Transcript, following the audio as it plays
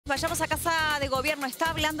Vayamos a casa de gobierno. Está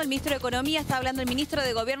hablando el ministro de Economía, está hablando el ministro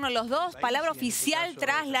de Gobierno, los dos. Palabra oficial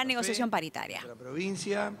tras la negociación paritaria. La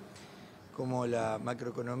provincia, como la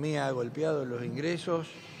macroeconomía ha golpeado los ingresos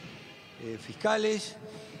fiscales,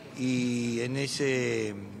 y en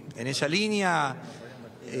esa línea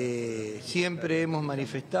siempre hemos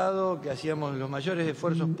manifestado que hacíamos los mayores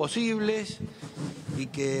esfuerzos posibles y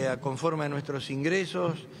que conforme a nuestros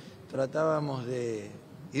ingresos tratábamos de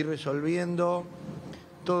ir resolviendo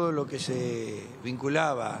todo lo que se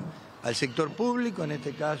vinculaba al sector público, en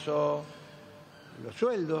este caso los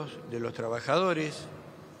sueldos de los trabajadores,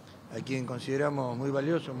 a quien consideramos muy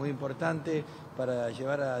valioso, muy importante para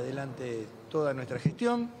llevar adelante toda nuestra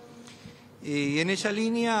gestión. Y en esa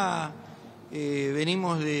línea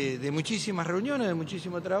venimos de muchísimas reuniones, de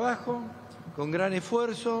muchísimo trabajo, con gran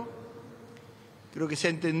esfuerzo. Creo que se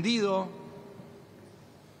ha entendido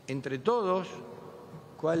entre todos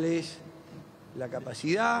cuál es la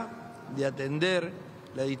capacidad de atender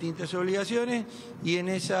las distintas obligaciones, y en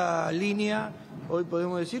esa línea hoy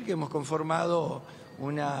podemos decir que hemos conformado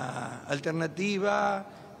una alternativa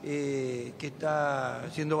que está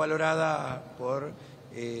siendo valorada por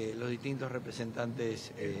los distintos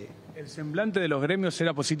representantes. El semblante de los gremios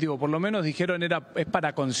era positivo, por lo menos dijeron es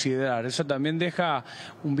para considerar. ¿Eso también deja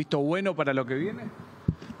un visto bueno para lo que viene?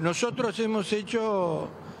 Nosotros hemos hecho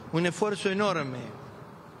un esfuerzo enorme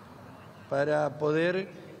para poder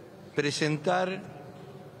presentar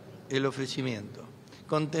el ofrecimiento,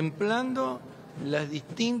 contemplando las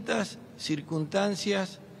distintas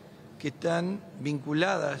circunstancias que están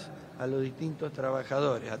vinculadas a los distintos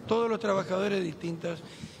trabajadores, a todos los trabajadores de distintos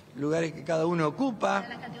lugares que cada uno ocupa.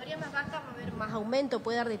 Para las categorías más bajas va a haber más aumento,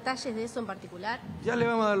 ¿puede dar detalles de eso en particular? Ya le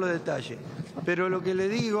vamos a dar los detalles, pero lo que le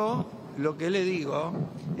digo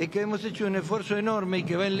es que hemos hecho un esfuerzo enorme y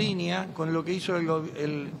que va en línea con lo que hizo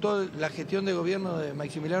toda la gestión de gobierno de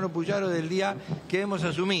Maximiliano Puyaro del día que hemos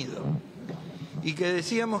asumido, y que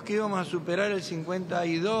decíamos que íbamos a superar el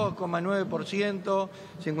 52,9%,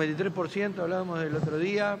 53%, hablábamos del otro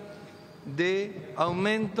día, de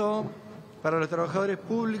aumento para los trabajadores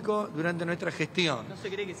públicos durante nuestra gestión. ¿No se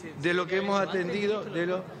cree que de lo que hemos atendido,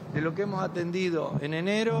 de lo que hemos atendido en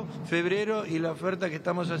enero, febrero y la oferta que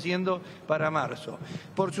estamos haciendo para marzo.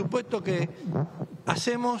 Por supuesto que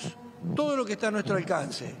hacemos todo lo que está a nuestro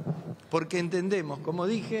alcance, porque entendemos, como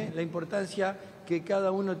dije, la importancia que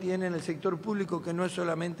cada uno tiene en el sector público, que no es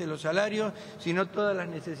solamente los salarios, sino todas las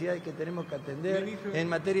necesidades que tenemos que atender en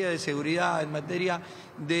materia de seguridad, en materia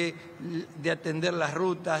de atender las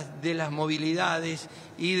rutas, de las movilidades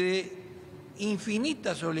y de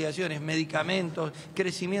infinitas obligaciones, medicamentos,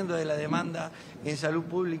 crecimiento de la demanda en salud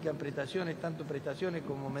pública, en prestaciones, tanto prestaciones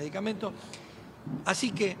como medicamentos.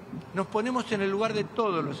 Así que nos ponemos en el lugar de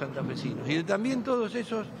todos los santafesinos y de también todos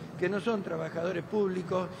esos que no son trabajadores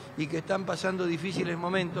públicos y que están pasando difíciles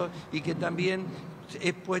momentos, y que también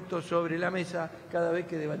es puesto sobre la mesa cada vez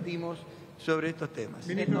que debatimos sobre estos temas.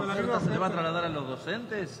 ¿Esta oferta se le va a trasladar a los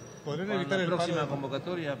docentes ¿Podrían con evitar la el próxima paro?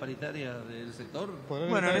 convocatoria paritaria del sector?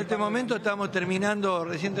 Bueno, en este momento estamos terminando,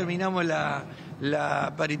 recién terminamos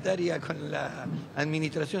la paritaria con la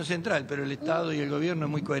administración central, pero el Estado y el Gobierno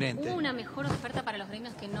es muy coherente. ¿Hubo una mejor oferta para los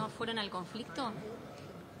gremios que no fueron al conflicto?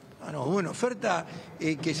 No, hubo una oferta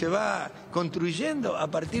que se va construyendo a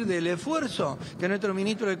partir del esfuerzo que nuestro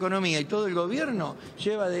ministro de Economía y todo el Gobierno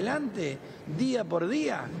lleva adelante día por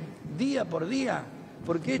día,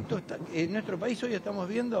 porque esto está, en nuestro país hoy estamos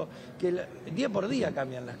viendo que día por día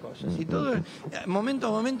cambian las cosas, y todo momento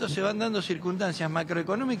a momento se van dando circunstancias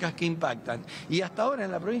macroeconómicas que impactan, y hasta ahora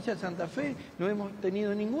en la provincia de Santa Fe no hemos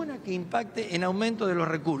tenido ninguna que impacte en aumento de los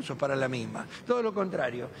recursos para la misma, todo lo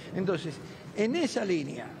contrario. Entonces, en esa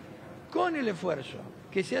línea, con el esfuerzo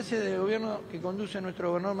que se hace del gobierno que conduce nuestro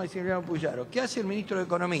gobernador Maximiliano Puyaro, que hace el ministro de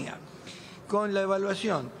Economía, con la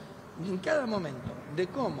evaluación en cada momento de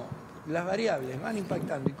cómo las variables van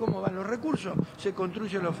impactando y cómo van los recursos, se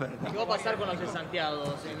construye la oferta. ¿Qué va a pasar con los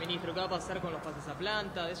desanteados, ministro? ¿Qué va a pasar con los pases a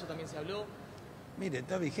planta? ¿De eso también se habló? Mire,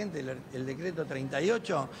 está vigente el decreto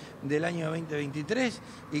 38 del año 2023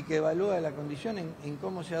 y que evalúa la condición en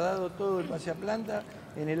cómo se ha dado todo el pase a planta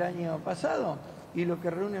en el año pasado. Y los que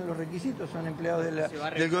reúnen los requisitos son empleados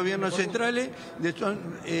del gobierno central,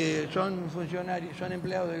 son funcionarios, son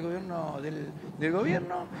empleados del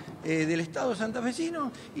gobierno del Estado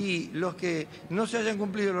santafesino, y los que no se hayan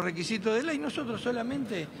cumplido los requisitos de ley, nosotros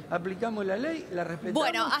solamente aplicamos la ley, la respetamos.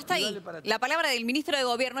 Bueno, hasta ahí. La palabra del ministro de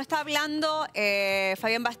Gobierno. Está hablando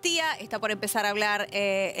Fabián Bastia, está por empezar a hablar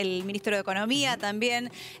el ministro de Economía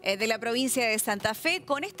también de la provincia de Santa Fe.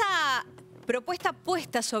 Con esta propuesta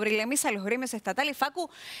puesta sobre la mesa de los gremios estatales, Facu,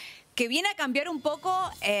 que viene a cambiar un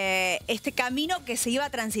poco este camino que se iba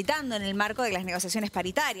transitando en el marco de las negociaciones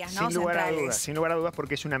paritarias, ¿no? Sin lugar a dudas,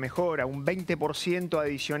 porque es una mejora, un 20%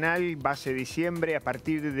 adicional base diciembre a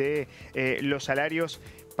partir de los salarios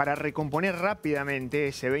para recomponer rápidamente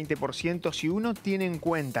ese 20%. Si uno tiene en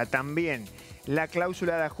cuenta también la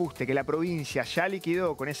cláusula de ajuste que la provincia ya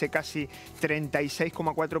liquidó con ese casi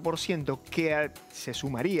 36,4% que se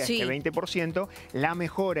sumaría a este 20%, la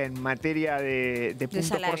mejora en materia de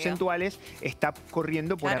puntos porcentuales está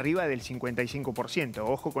corriendo por arriba del 55%.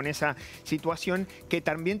 Ojo con esa situación que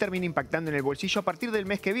también termina impactando en el bolsillo a partir del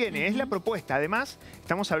mes que viene. Es la propuesta. Además,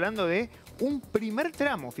 estamos hablando de un primer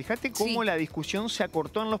tramo. Fíjate cómo la discusión se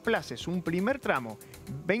acortó en los plazos. Un primer tramo,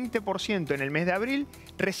 20% en el mes de abril,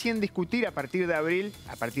 recién discutir a partir de abril,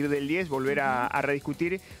 a partir del 10, volver a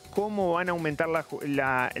rediscutir cómo van a aumentar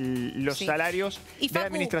los salarios de la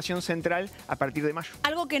administración central a partir de mayo.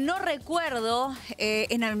 Algo que no recuerdo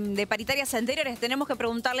de paritarias anteriores, tenemos que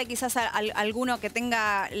preguntarle quizás a alguno que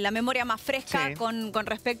tenga la memoria más fresca con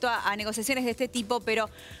respecto a negociaciones de este tipo, pero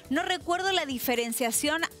no recuerdo la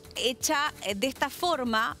diferenciación hecha de esta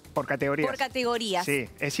forma. Por categorías. Por categorías. Sí,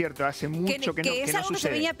 es cierto, hace mucho que no sucede. Es algo que se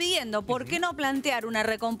venía pidiendo. ¿Por qué no plantear una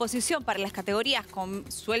recomposición para las categorías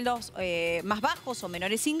con sueldos más bajos o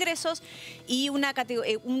menores ingresos y una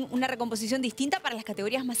recomposición distinta para las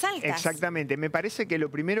categorías más altas? Exactamente. Me parece que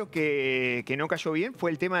lo primero que no cayó bien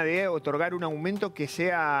fue el tema de otorgar un aumento que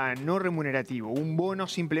sea no remunerativo, un bono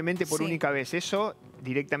simplemente por única vez. Eso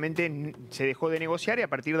directamente se dejó de negociar y a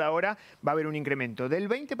partir de ahora va a haber un incremento del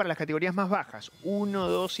 20 para las categorías más bajas, 1,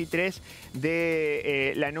 2 y 3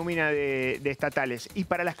 de la nómina de estatales. Y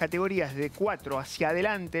para las categorías de 4 hacia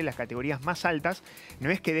adelante, las categorías más altas, no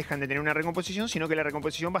es que dejan de tener una recomposición, sino que la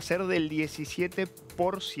recomposición va a ser del 17%.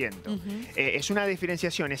 Es una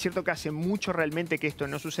diferenciación. Es cierto que hace mucho realmente que esto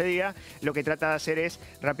no sucedía. Lo que trata de hacer es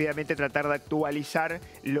rápidamente tratar de actualizar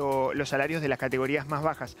los salarios de las categorías más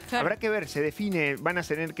bajas. Habrá que ver, se define, van a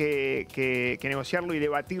tener que negociarlo y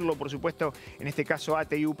debatirlo, por supuesto, en este caso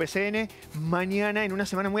ATE y UPCN, mañana en una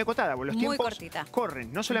semana muy acotada, porque los tiempos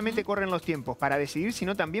corren. No solamente corren los tiempos para decidir,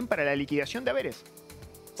 sino también para la liquidación de haberes.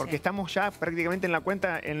 Porque estamos ya prácticamente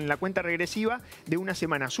en la cuenta regresiva de una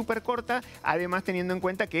semana súper corta, además teniendo en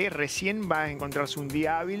cuenta que recién va a encontrarse un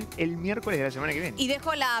día hábil el miércoles de la semana que viene. Y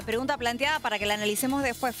dejo la pregunta planteada para que la analicemos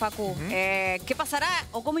después, Facu. ¿Qué pasará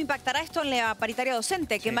o cómo impactará esto en la paritaria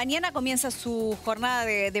docente? Que mañana comienza su jornada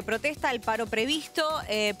de protesta, el paro previsto,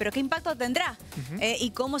 pero ¿qué impacto tendrá?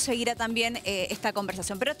 Y cómo seguirá también esta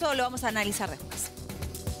conversación. Pero esto lo vamos a analizar después.